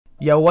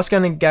Yo, what's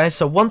going on, guys?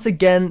 So once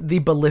again, the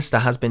Ballista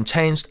has been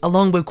changed,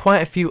 along with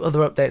quite a few other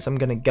updates I'm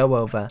going to go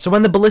over. So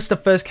when the Ballista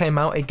first came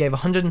out, it gave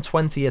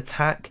 120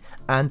 attack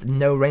and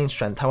no range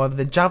strength. However,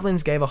 the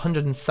Javelins gave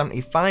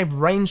 175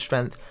 range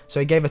strength,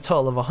 so it gave a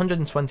total of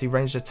 120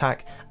 ranged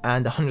attack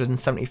and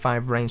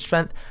 175 range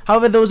strength.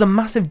 However, there was a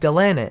massive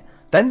delay in it.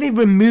 Then they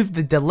removed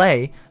the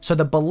delay, so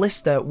the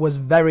Ballista was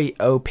very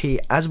OP.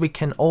 As we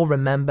can all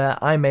remember,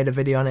 I made a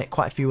video on it,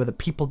 quite a few other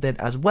people did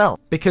as well,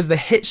 because the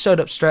hit showed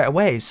up straight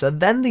away, so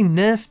then they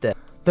nerfed it.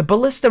 The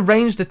Ballista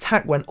ranged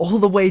attack went all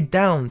the way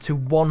down to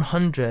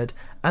 100,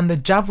 and the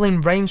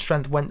Javelin range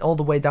strength went all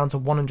the way down to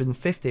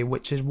 150,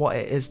 which is what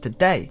it is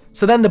today.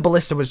 So then the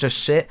Ballista was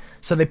just shit,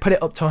 so they put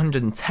it up to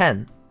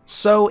 110.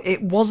 So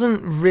it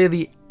wasn't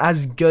really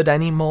as good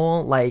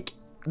anymore, like,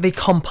 they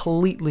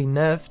completely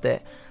nerfed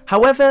it.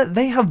 However,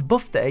 they have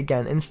buffed it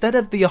again. Instead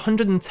of the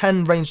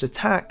 110 ranged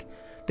attack,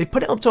 they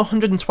put it up to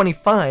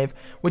 125,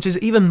 which is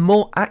even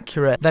more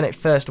accurate than it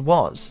first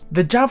was.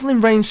 The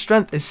Javelin range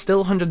strength is still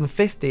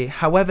 150,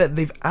 however,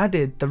 they've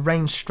added the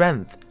range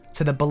strength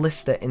to the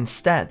Ballista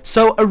instead.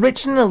 So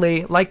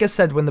originally, like I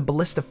said, when the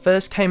Ballista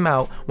first came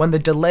out, when the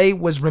delay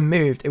was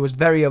removed, it was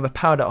very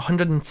overpowered at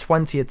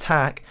 120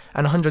 attack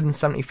and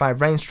 175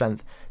 range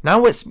strength.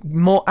 Now it's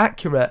more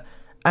accurate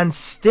and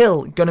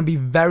still going to be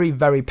very,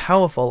 very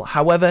powerful.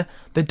 However,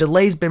 the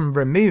delay's been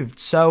removed,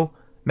 so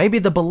maybe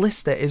the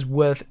Ballista is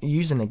worth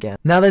using again.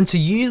 Now then, to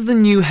use the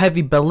new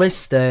heavy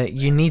Ballista,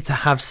 you need to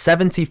have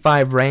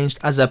 75 ranged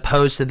as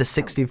opposed to the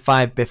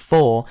 65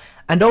 before,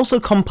 and also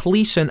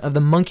completion of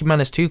the Monkey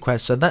Madness 2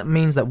 quest, so that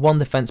means that 1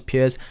 defense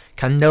pures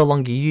can no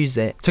longer use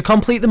it. To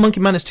complete the Monkey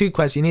Madness 2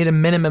 quest, you need a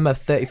minimum of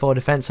 34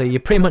 defense, so you're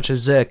pretty much a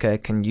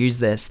Zerker can use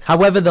this.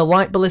 However, the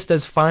Light Ballista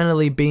has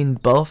finally been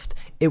buffed.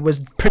 It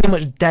was pretty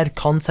much dead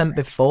content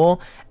before.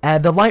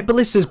 The Light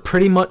Ballista is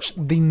pretty much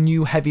the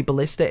new Heavy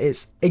Ballista.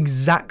 It's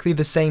exactly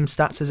the same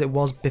stats as it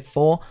was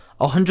before.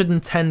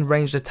 110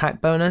 ranged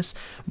attack bonus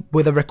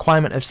with a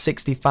requirement of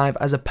 65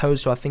 as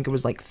opposed to, I think it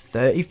was like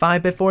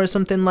 35 before or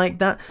something like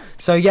that.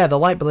 So yeah, the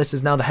Light Ballista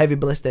is now the Heavy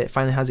Ballista. It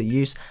finally has a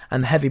use,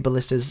 and the Heavy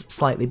Ballista is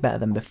slightly better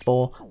than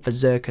before for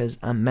Zerkers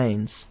and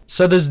mains.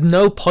 So there's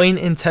no point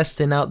in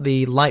testing out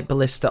the Light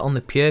Ballista on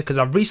the Pure, because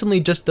I've recently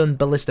just done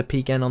Ballista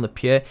PKN on the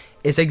Pure.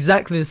 It's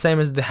exactly the same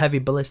as the Heavy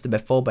Ballista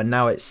before, but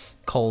now it's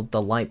called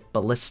the Light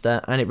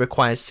Ballista, and it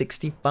requires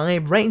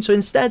 65 range. So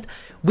instead,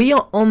 we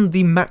are on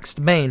the maxed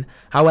main.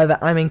 However,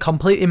 I'm in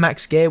completely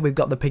max gear. We've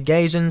got the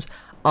Pegasians,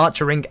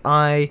 Archering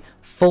Eye,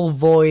 Full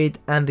Void,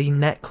 and the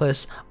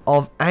Necklace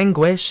of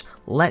Anguish.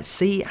 Let's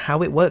see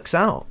how it works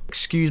out.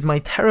 Excuse my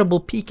terrible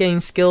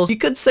PKing skills. You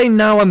could say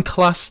now I'm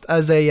classed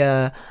as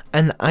an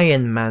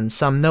Iron Man,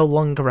 so I'm no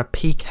longer a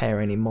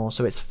PKer anymore,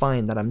 so it's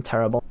fine that I'm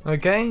terrible.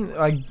 Okay,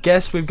 I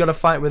guess we've got to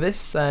fight with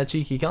this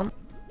cheeky cunt.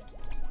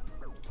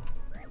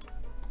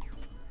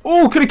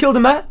 Oh, could have killed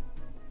him there.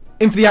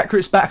 In for the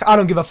accurate spec. I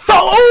don't give a fuck.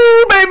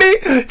 Oh,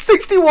 baby!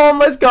 61,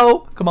 let's go.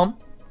 Come on,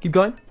 keep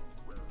going.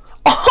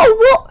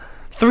 Oh, what?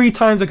 3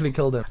 times I could have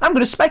killed him. I'm going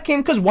to spec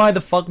him because why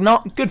the fuck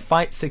not? Good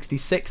fight,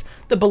 66.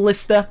 The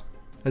Ballista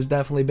has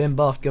definitely been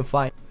buffed. Good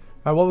fight.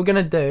 Alright, what we're going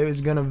to do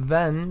is going to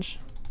avenge.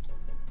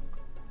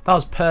 That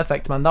was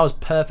perfect, man. That was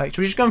perfect.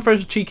 Should we just go for a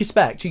cheeky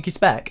spec? Cheeky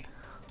spec.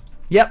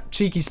 Yep,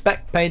 cheeky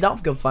spec paid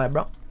off. Good fight,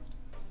 bro.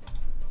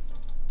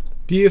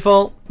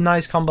 Beautiful.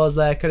 Nice combos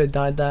there. Could have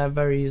died there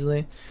very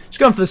easily. Just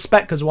going for the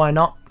spec because why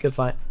not? Good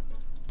fight.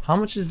 How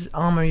much is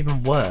armor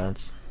even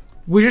worth?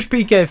 We just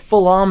PK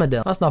full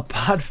armadillo. That's not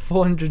bad.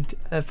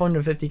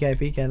 450k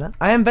PK there.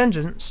 I am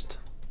Vengeanced.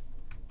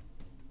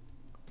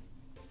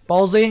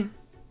 Ballsy.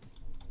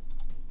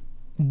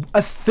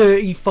 A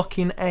 30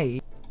 fucking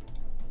 8.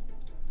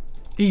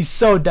 He's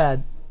so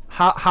dead.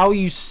 How are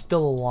you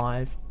still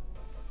alive?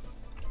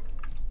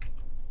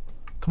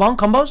 Come on,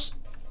 combos.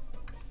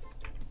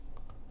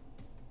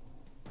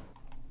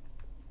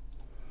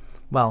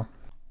 Well.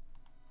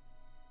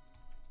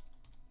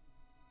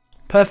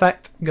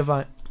 Perfect. Good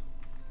fight.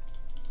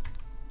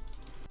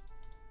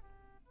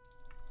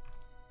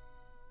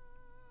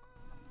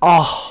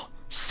 Oh,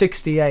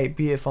 68.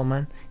 Beautiful,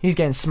 man. He's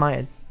getting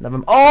smited.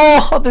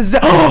 Oh, the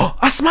oh,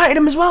 I smited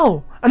him as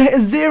well. And hit a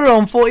 0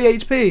 on 40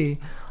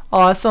 HP.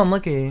 Oh, that's so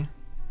unlucky.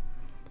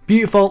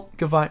 Beautiful.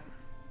 Good fight.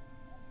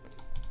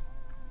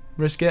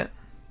 Risk it.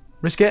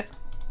 Risk it.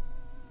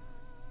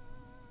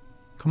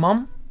 Come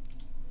on.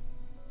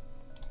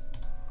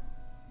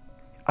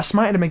 I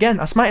smited him again.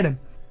 I smited him.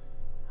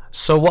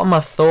 So what are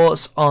my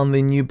thoughts on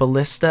the new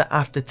Ballista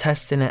after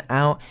testing it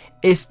out?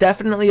 It's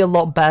definitely a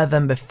lot better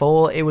than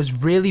before. It was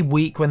really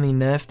weak when they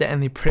nerfed it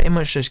and they pretty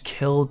much just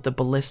killed the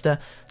Ballista.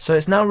 So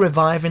it's now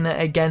reviving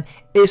it again.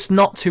 It's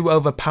not too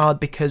overpowered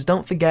because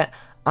don't forget,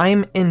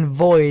 I'm in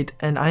Void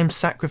and I'm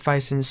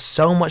sacrificing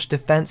so much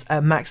defense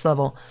at max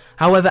level.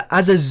 However,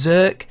 as a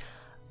Zerk,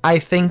 I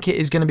think it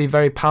is going to be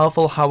very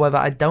powerful. However,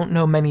 I don't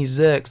know many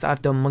Zerks that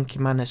have done Monkey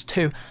Madness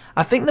 2.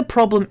 I think the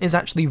problem is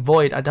actually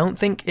Void. I don't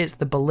think it's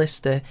the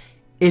Ballista.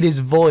 it is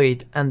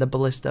Void and the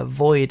Ballista.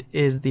 Void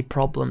is the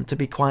problem, to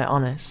be quite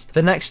honest.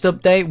 The next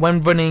update, when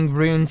running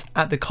runes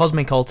at the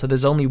Cosmic Altar,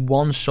 there's only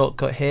one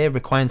shortcut here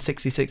requiring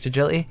 66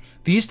 agility.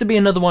 There used to be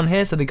another one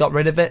here, so they got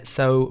rid of it,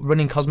 so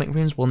running Cosmic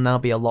runes will now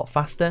be a lot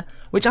faster,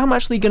 which I'm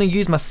actually going to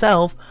use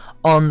myself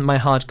on my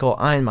hardcore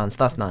Iron Man,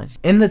 so that's nice.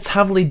 In the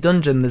Tavli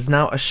dungeon, there's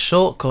now a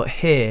shortcut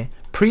here.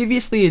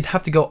 Previously, you'd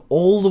have to go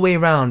all the way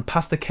around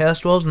past the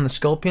Chaos Dwarves and the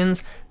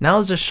Scorpions. Now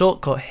there's a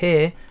shortcut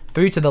here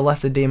through to the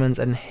Lesser Demons,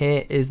 and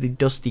here is the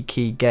Dusty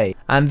Key Gate,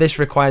 and this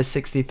requires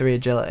 63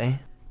 agility.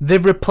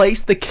 They've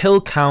replaced the kill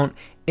count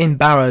in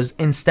Barrows.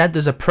 Instead,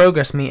 there's a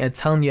progress meter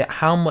telling you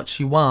how much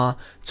you are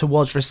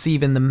towards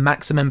receiving the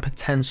maximum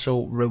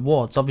potential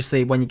rewards.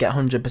 Obviously, when you get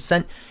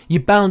 100%,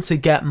 you're bound to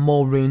get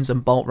more runes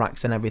and bolt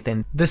racks and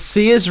everything. The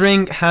Seer's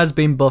Ring has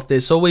been buffed.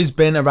 It's always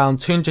been around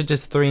 200 to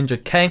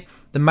 300k.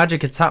 The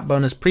magic attack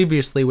bonus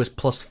previously was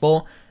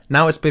 +4.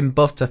 Now it's been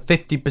buffed to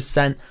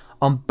 50%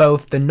 on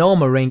both the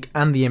normal ring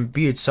and the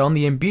imbued. So on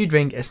the imbued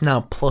ring, it's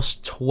now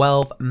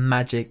 +12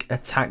 magic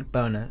attack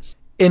bonus.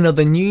 In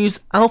other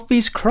news,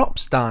 Alfie's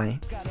crops die.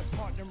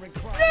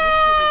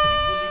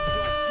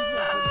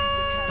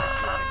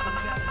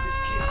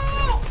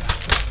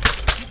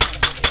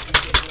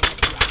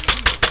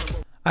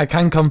 I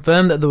can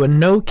confirm that there were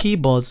no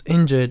keyboards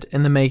injured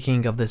in the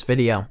making of this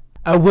video.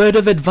 A word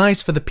of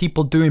advice for the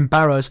people doing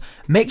Barrows: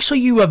 make sure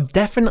you have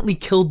definitely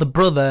killed the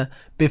brother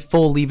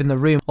before leaving the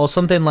room, or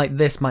something like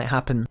this might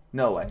happen.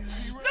 No way.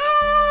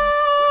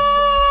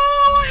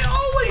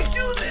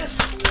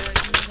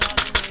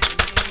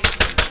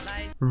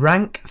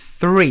 Rank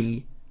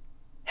 3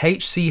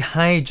 HC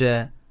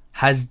Hydra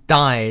has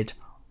died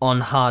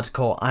on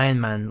hardcore Iron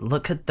Man.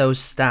 Look at those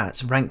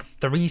stats. Rank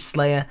 3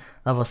 Slayer,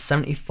 level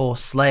 74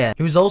 Slayer.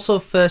 He was also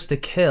first to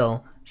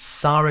kill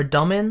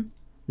Saradomin,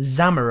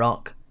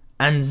 Zamarok,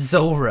 and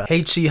Zora.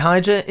 HC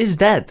Hydra is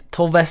dead.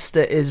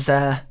 Tolvesta is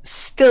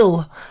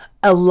still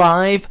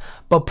alive,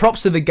 but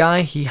props to the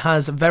guy. He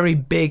has very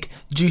big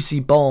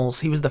juicy balls.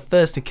 He was the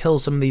first to kill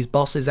some of these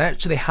bosses. I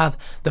actually have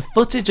the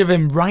footage of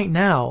him right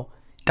now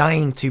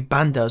dying to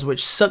bandos,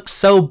 which sucks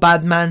so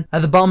bad, man.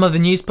 At the bottom of the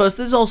news post,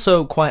 there's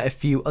also quite a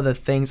few other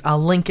things. I'll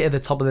link it at the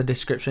top of the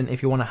description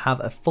if you want to have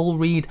a full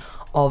read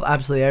of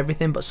absolutely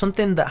everything, but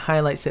something that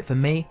highlights it for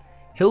me: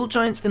 hill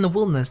giants in the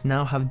wilderness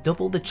now have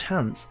double the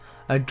chance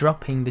of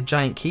dropping the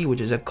giant key,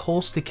 which is a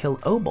course to kill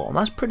Obol.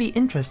 That's pretty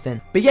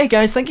interesting. But yeah,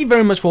 guys, thank you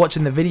very much for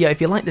watching the video.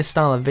 If you like this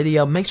style of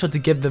video, make sure to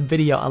give the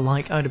video a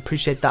like. I'd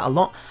appreciate that a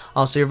lot.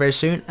 I'll see you very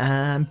soon,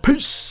 and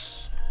peace.